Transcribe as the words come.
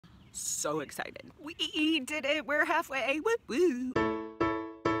So excited. We did it. We're halfway. Woo woo.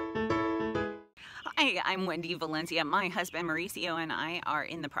 Hi, I'm Wendy Valencia. My husband Mauricio and I are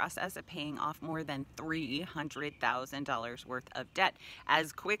in the process of paying off more than $300,000 worth of debt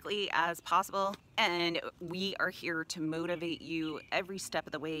as quickly as possible. And we are here to motivate you every step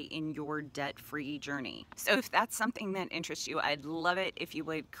of the way in your debt-free journey. So if that's something that interests you, I'd love it if you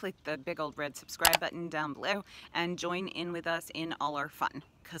would click the big old red subscribe button down below and join in with us in all our fun,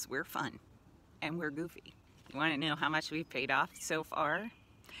 because we're fun and we're goofy. You want to know how much we've paid off so far?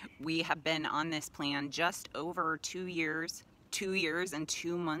 We have been on this plan just over 2 years, 2 years and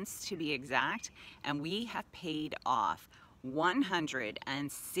 2 months to be exact, and we have paid off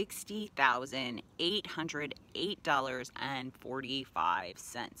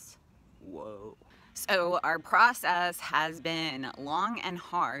 $160,808.45. Whoa. So our process has been long and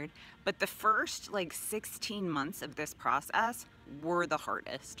hard, but the first 16 months of this process were the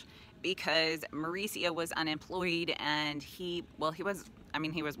hardest because Mauricio was unemployed and he was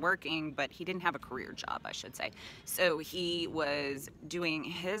working, but he didn't have a career job, I should say. So he was doing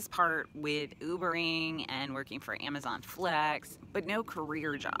his part with Ubering and working for Amazon Flex, but no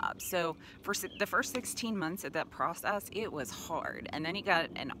career job. So for the first 16 months of that process, it was hard. And then he got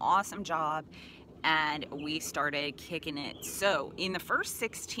an awesome job and we started kicking it. So in the first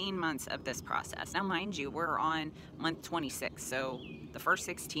 16 months of this process, now mind you, we're on month 26, so the first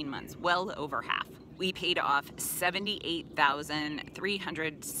 16 months, well over half. We paid off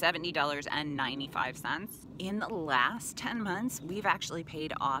 $78,370.95. In the last 10 months, we've actually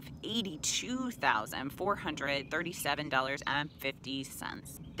paid off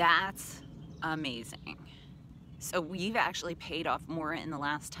 $82,437.50. That's amazing. So we've actually paid off more in the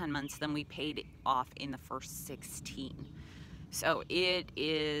last 10 months than we paid off in the first 16. So it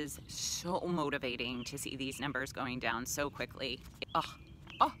is so motivating to see these numbers going down so quickly.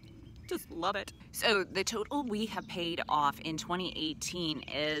 Just love it. So the total we have paid off in 2018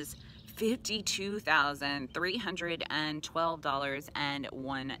 is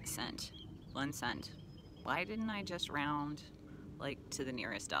 $52,312.01. 1 cent. Why didn't I just round to the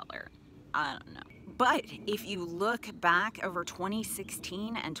nearest dollar? I don't know. But if you look back over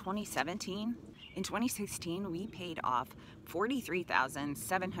 2016 and 2017, in 2016 we paid off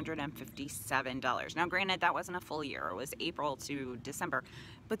 $43,757. Now granted, that wasn't a full year, it was April to December,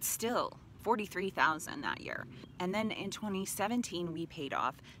 but still $43,000 that year. And then in 2017 we paid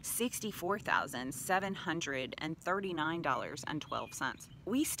off $64,739.12.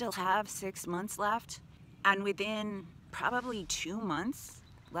 We still have 6 months left, and within probably 2 months,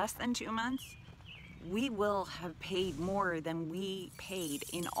 less than 2 months, we will have paid more than we paid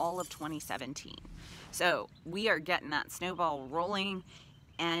in all of 2017. So we are getting that snowball rolling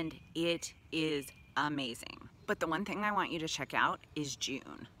and it is amazing. But the one thing I want you to check out is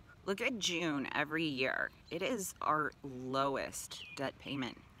June. Look at June every year. It is our lowest debt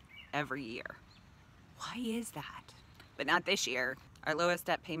payment every year. Why is that? But not this year. Our lowest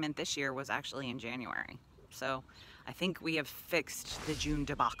debt payment this year was actually in January. So I think we have fixed the June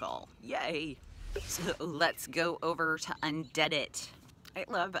debacle. Yay! So let's go over to Undead It. I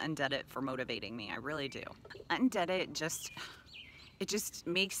love Undead It for motivating me. I really do. Undead It just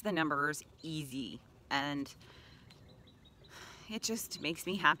makes the numbers easy and it just makes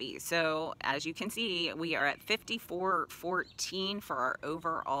me happy. So as you can see, we are at 5414 for our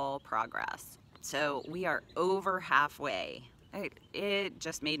overall progress. So we are over halfway. It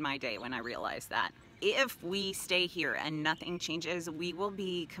just made my day when I realized that. If we stay here and nothing changes, we will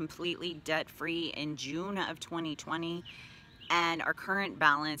be completely debt-free in June of 2020, and our current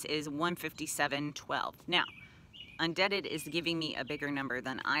balance is $157.12. Now, Undead It is giving me a bigger number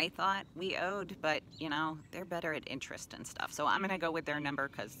than I thought we owed, but you know, they're better at interest and stuff, so I'm gonna go with their number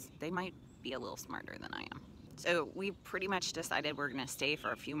because they might be a little smarter than I am. So we pretty much decided we're gonna stay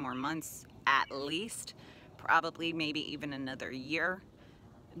for a few more months at least, probably maybe even another year,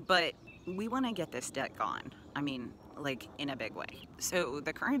 but we want to get this debt gone. I mean, in a big way. So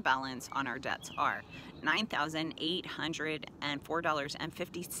the current balance on our debts are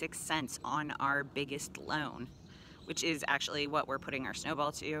 $9,804.56 on our biggest loan, which is actually what we're putting our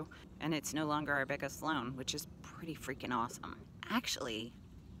snowball to, and it's no longer our biggest loan, which is pretty freaking awesome. Actually,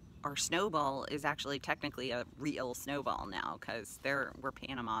 our snowball is actually technically a real snowball now because we're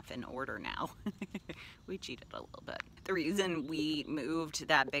paying them off in order now. We cheated a little bit. The reason we moved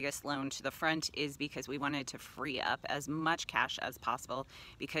that biggest loan to the front is because we wanted to free up as much cash as possible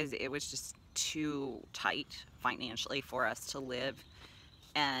because it was just too tight financially for us to live,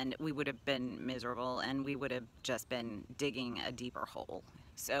 and we would have been miserable and we would have just been digging a deeper hole.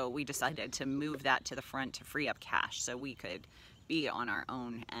 So we decided to move that to the front to free up cash so we could be on our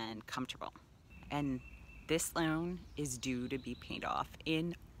own and comfortable. And this loan is due to be paid off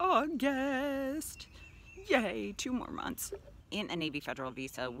in August. Yay, 2 more months. In a Navy Federal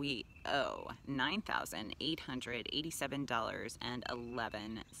Visa, we owe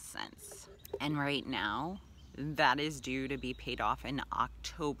 $9,887.11. And right now, that is due to be paid off in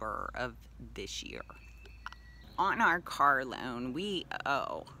October of this year. On our car loan, we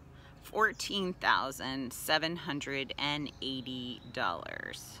owe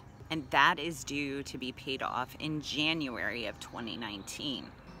 $14,780. And that is due to be paid off in January of 2019.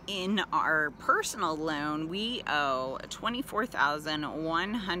 In our personal loan, we owe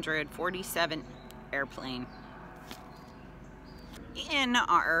 $24,147 airplane. In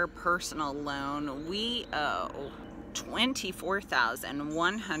our personal loan, we owe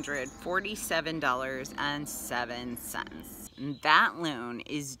 $24,147.07. That loan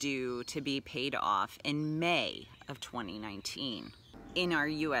is due to be paid off in May of 2019. In our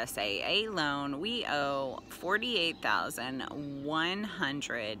USAA loan, we owe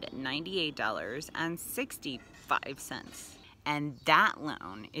 $48,198.65. And that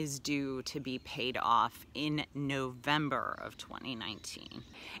loan is due to be paid off in November of 2019.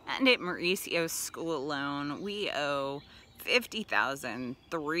 And at Mauricio's school loan, we owe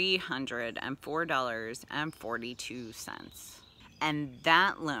 $50,304.42. And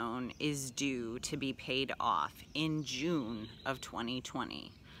that loan is due to be paid off in June of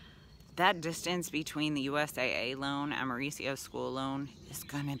 2020. That distance between the USAA loan and Mauricio's school loan is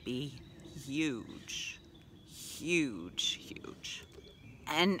gonna be huge. Huge, huge.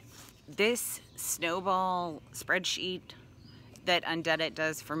 And this Snowball spreadsheet that Undead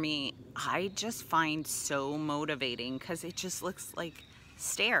does for me, I just find so motivating because it just looks like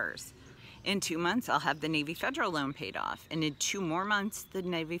stairs. In 2 months, I'll have the Navy Federal loan paid off. And in 2 more months, the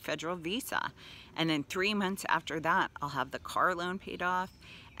Navy Federal Visa. And then 3 months after that, I'll have the car loan paid off.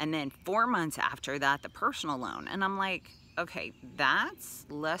 And then 4 months after that, the personal loan. And I'm like, okay, that's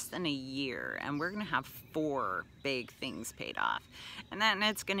less than a year. And we're gonna have 4 big things paid off. And then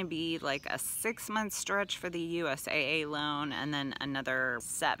it's gonna be like a 6-month stretch for the USAA loan. And then another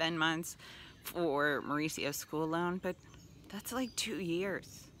 7 months for Mauricio's school loan. But that's like 2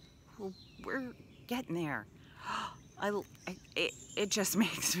 years. We're getting there. It just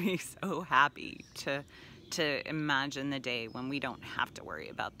makes me so happy to imagine the day when we don't have to worry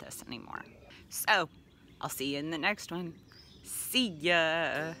about this anymore. So, I'll see you in the next one. See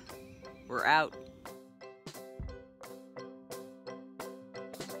ya. We're out.